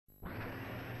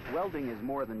Welding is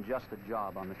more than just a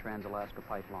job on the Trans-Alaska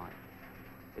Pipeline.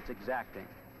 It's exacting.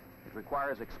 It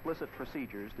requires explicit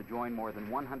procedures to join more than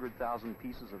 100,000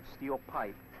 pieces of steel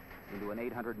pipe into an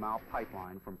 800-mile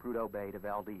pipeline from Prudhoe Bay to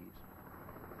Valdez.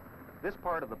 This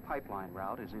part of the pipeline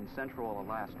route is in central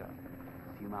Alaska,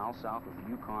 a few miles south of the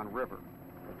Yukon River.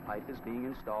 The pipe is being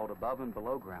installed above and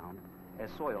below ground as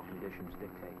soil conditions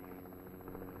dictate.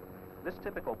 This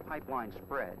typical pipeline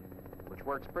spread, which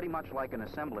works pretty much like an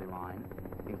assembly line,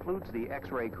 includes the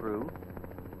X-ray crew,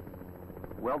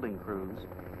 welding crews,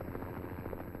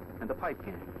 and the pipe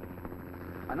gang.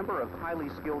 A number of highly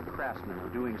skilled craftsmen are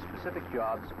doing specific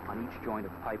jobs on each joint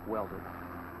of pipe welded.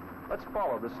 Let's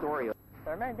follow the story of...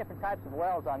 There are many different types of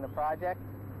welds on the project,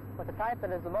 but the type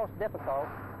that is the most difficult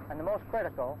and the most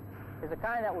critical is the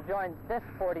kind that will join this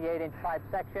 48-inch pipe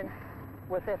section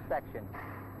with this section.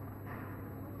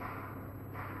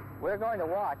 We're going to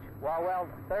watch while weld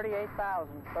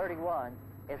 38,031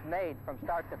 is made from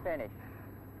start to finish.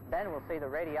 Then we'll see the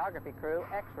radiography crew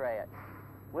X-ray it.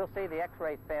 We'll see the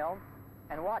X-ray film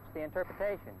and watch the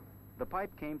interpretation. The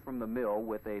pipe came from the mill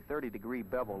with a 30-degree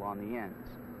bevel on the ends.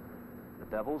 The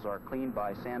bevels are cleaned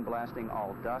by sandblasting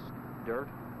all dust, dirt,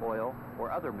 oil,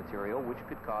 or other material which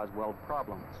could cause weld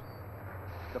problems.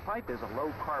 The pipe is a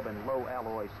low-carbon,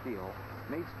 low-alloy steel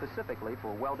made specifically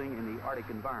for welding in the Arctic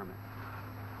environment.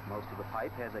 Most of the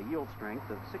pipe has a yield strength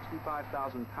of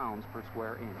 65,000 pounds per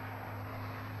square inch.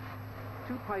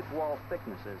 Two pipe wall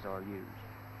thicknesses are used,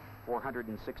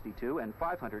 462 and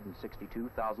 562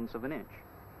 thousandths of an inch,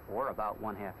 or about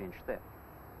 1/2 inch thick.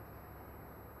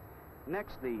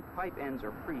 Next, the pipe ends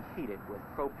are preheated with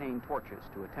propane torches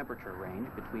to a temperature range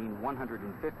between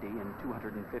 150 and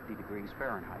 250 degrees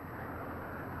Fahrenheit.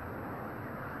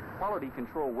 Quality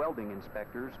control welding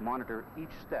inspectors monitor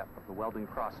each step of the welding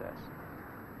process.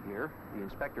 Here, the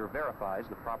inspector verifies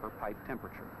the proper pipe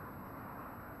temperature.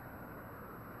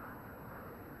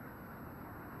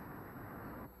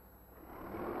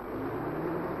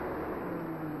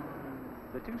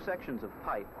 The two sections of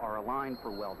pipe are aligned for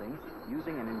welding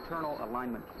using an internal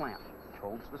alignment clamp, which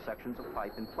holds the sections of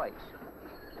pipe in place.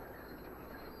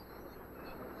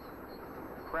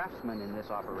 Craftsmen in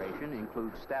this operation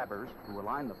include stabbers, who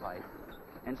align the pipe,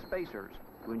 and spacers,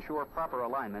 to ensure proper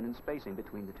alignment and spacing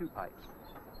between the two pipes.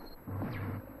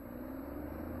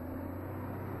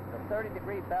 The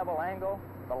 30-degree bevel angle,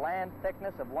 the land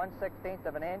thickness of 1/16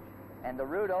 of an inch, and the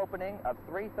root opening of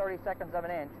 3/32 of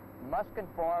an inch must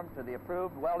conform to the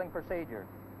approved welding procedure.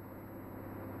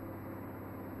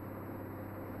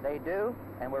 They do,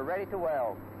 and we're ready to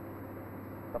weld.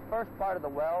 The first part of the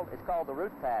weld is called the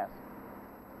root pass.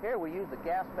 Here we use the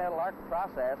gas metal arc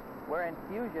process, wherein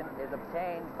fusion is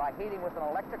obtained by heating with an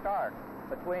electric arc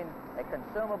between a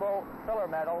consumable filler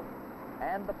metal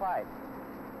and the pipe.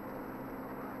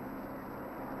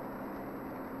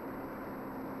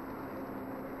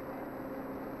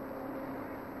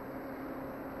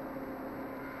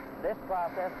 This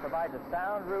process provides a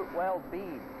sound root weld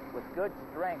bead with good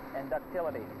strength and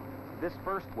ductility. This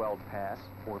first weld pass,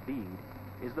 or bead,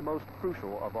 is the most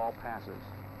crucial of all passes.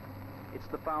 It's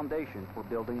the foundation for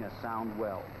building a sound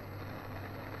weld.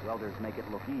 Welders make it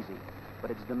look easy,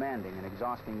 but it's demanding and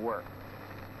exhausting work.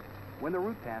 When the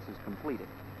root pass is completed,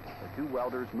 the two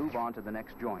welders move on to the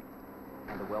next joint,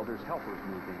 and the welder's helpers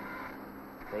move in.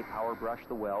 They power brush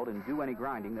the weld and do any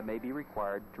grinding that may be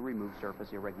required to remove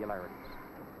surface irregularities.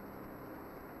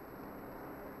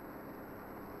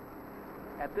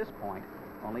 At this point,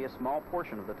 only a small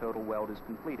portion of the total weld is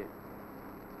completed.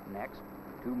 Next,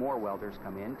 two more welders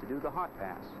come in to do the hot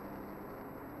pass.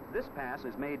 This pass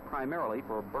is made primarily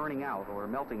for burning out or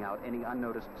melting out any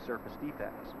unnoticed surface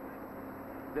defects.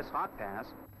 This hot pass,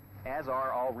 as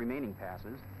are all remaining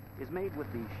passes, is made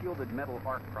with the shielded metal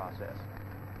arc process,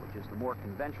 which is the more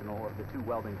conventional of the two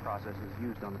welding processes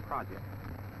used on the project.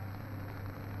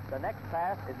 The next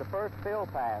pass is the first fill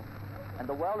pass, and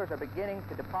the welders are beginning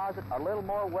to deposit a little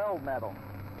more weld metal.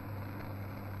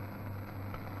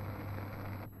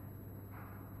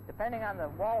 Depending on the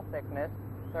wall thickness,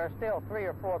 there are still 3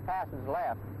 or 4 passes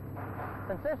left.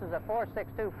 Since this is a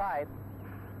 462 pipe,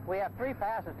 we have 3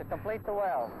 passes to complete the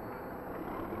weld.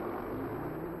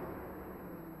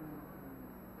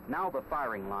 Now the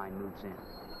firing line moves in.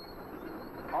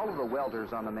 All of the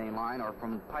welders on the main line are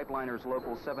from Pipeliner's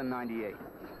Local 798,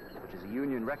 which is a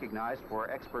union recognized for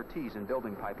expertise in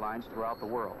building pipelines throughout the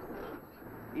world.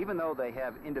 Even though they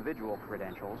have individual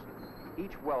credentials,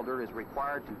 each welder is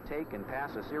required to take and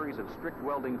pass a series of strict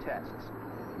welding tests,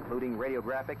 including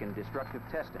radiographic and destructive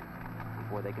testing,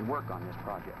 before they can work on this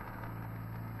project.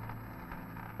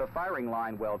 The firing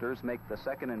line welders make the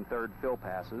second and third fill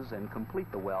passes and complete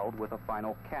the weld with a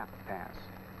final cap pass.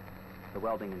 The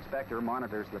welding inspector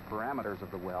monitors the parameters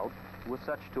of the weld with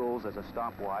such tools as a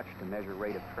stopwatch to measure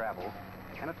rate of travel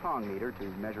and a tong meter to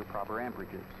measure proper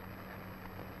amperages.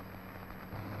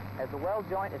 As the weld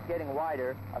joint is getting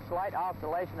wider, a slight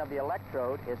oscillation of the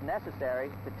electrode is necessary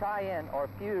to tie in or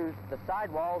fuse the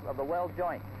sidewalls of the weld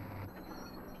joint.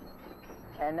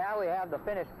 And now we have the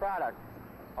finished product,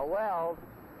 a weld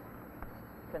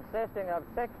consisting of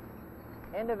 6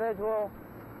 individual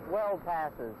weld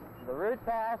passes: the root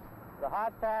pass, the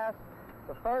hot pass,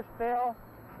 the first fill,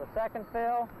 the second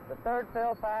fill, the third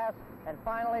fill pass, and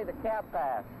finally the cap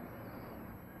pass.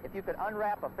 If you could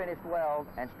unwrap a finished weld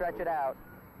and stretch it out,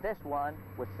 this one,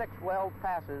 with 6 weld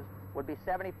passes, would be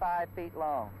 75 feet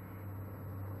long.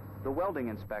 The welding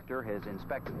inspector has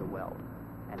inspected the weld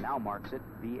and now marks it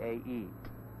VAE,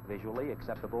 visually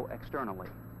acceptable externally.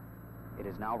 It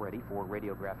is now ready for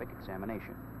radiographic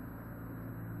examination.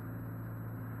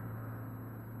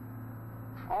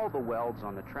 All the welds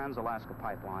on the Trans-Alaska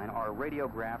Pipeline are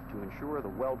radiographed to ensure the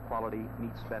weld quality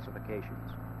meets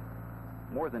specifications.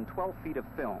 More than 12 feet of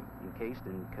film, encased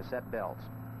in cassette belts,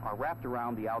 are wrapped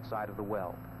around the outside of the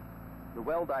weld. The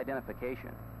weld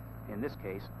identification, in this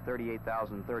case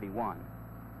 38031,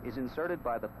 is inserted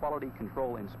by the quality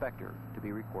control inspector to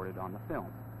be recorded on the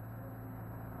film.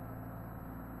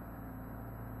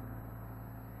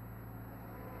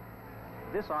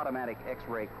 This automatic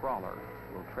X-ray crawler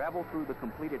will travel through the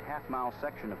completed half-mile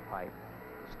section of pipe,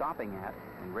 stopping at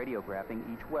and radiographing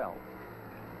each weld.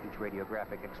 Each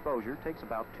radiographic exposure takes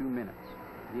about 2 minutes.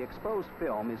 The exposed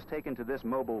film is taken to this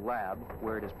mobile lab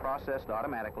where it is processed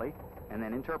automatically and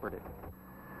then interpreted.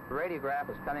 The radiograph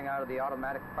is coming out of the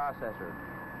automatic processor.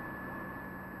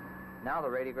 Now the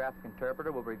radiographic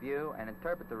interpreter will review and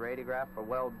interpret the radiograph for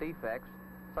weld defects,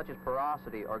 such as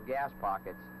porosity or gas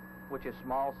pockets, which is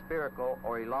small spherical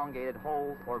or elongated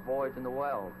holes or voids in the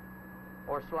weld,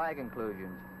 or slag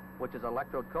inclusions, which is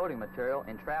electrode coating material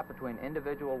entrapped between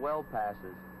individual weld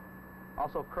passes.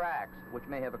 Also cracks, which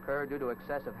may have occurred due to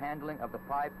excessive handling of the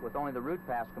pipe with only the root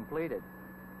pass completed.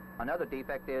 Another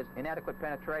defect is inadequate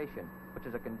penetration, which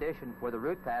is a condition where the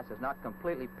root pass has not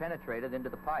completely penetrated into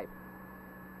the pipe.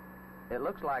 It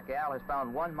looks like Al has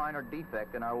found one minor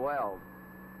defect in our weld.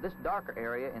 This darker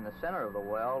area in the center of the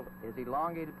weld is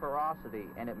elongated porosity,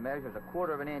 and it measures 1/4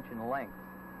 of an inch in length.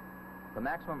 The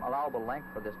maximum allowable length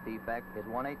for this defect is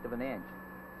 1/8 of an inch,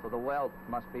 so the weld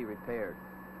must be repaired.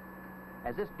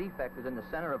 As this defect is in the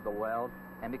center of the weld,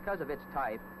 and because of its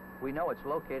type, we know it's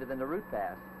located in the root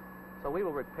pass, so we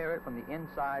will repair it from the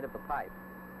inside of the pipe.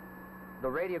 The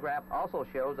radiograph also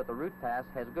shows that the root pass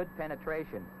has good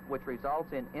penetration, which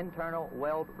results in internal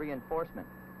weld reinforcement.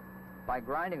 By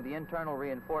grinding the internal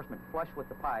reinforcement flush with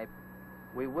the pipe,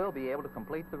 we will be able to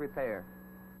complete the repair.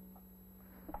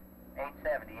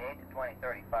 878 to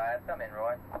 2035. Come in,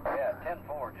 Roy. Yeah,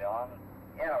 10-4, John.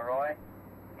 Yeah, Roy.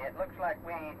 It looks like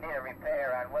we need a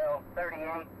repair on weld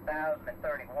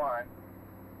 38,031.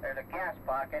 There's a gas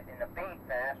pocket in the feed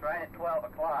pass right at 12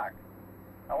 o'clock.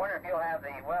 I wonder if you'll have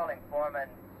the welding foreman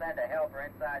send a helper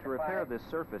inside to the pipe. repair this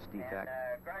surface defect,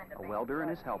 a welder and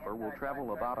his helper will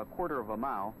travel about 1/4 of a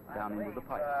mile down into the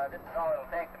pipe. This is all it'll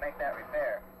take to make that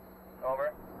repair.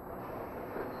 Over.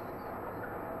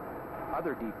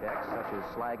 Other defects, such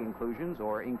as slag inclusions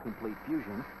or incomplete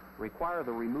fusion, require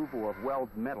the removal of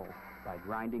weld metal by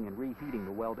grinding and reheating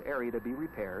the weld area to be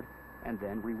repaired and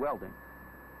then rewelding.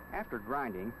 After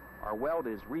grinding, our weld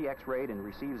is re-X-rayed and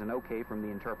receives an OK from the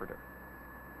interpreter.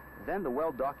 Then the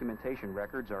weld documentation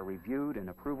records are reviewed and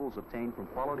approvals obtained from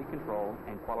quality control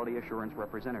and quality assurance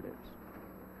representatives.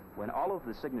 When all of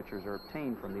the signatures are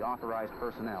obtained from the authorized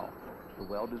personnel, the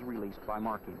weld is released by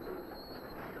marking.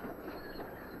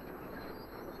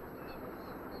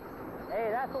 Hey,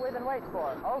 that's what we've been waiting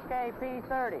for. OK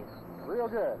P30. Real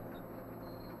good.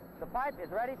 The pipe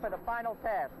is ready for the final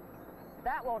test.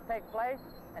 That won't take place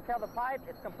until the pipe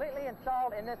is completely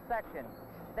installed in this section.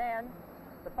 Then,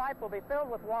 the pipe will be filled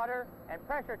with water and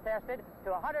pressure tested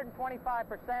to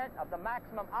 125% of the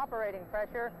maximum operating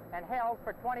pressure and held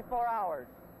for 24 hours.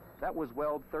 That was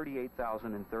weld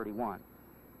 38,031.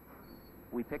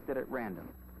 We picked it at random.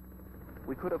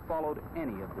 We could have followed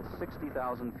any of the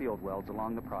 60,000 field welds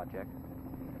along the project,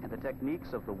 and the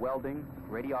techniques of the welding,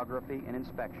 radiography, and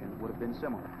inspection would have been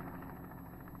similar.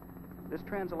 This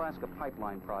Trans-Alaska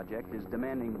Pipeline project is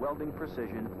demanding welding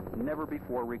precision never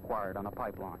before required on a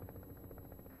pipeline.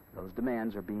 Those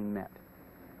demands are being met.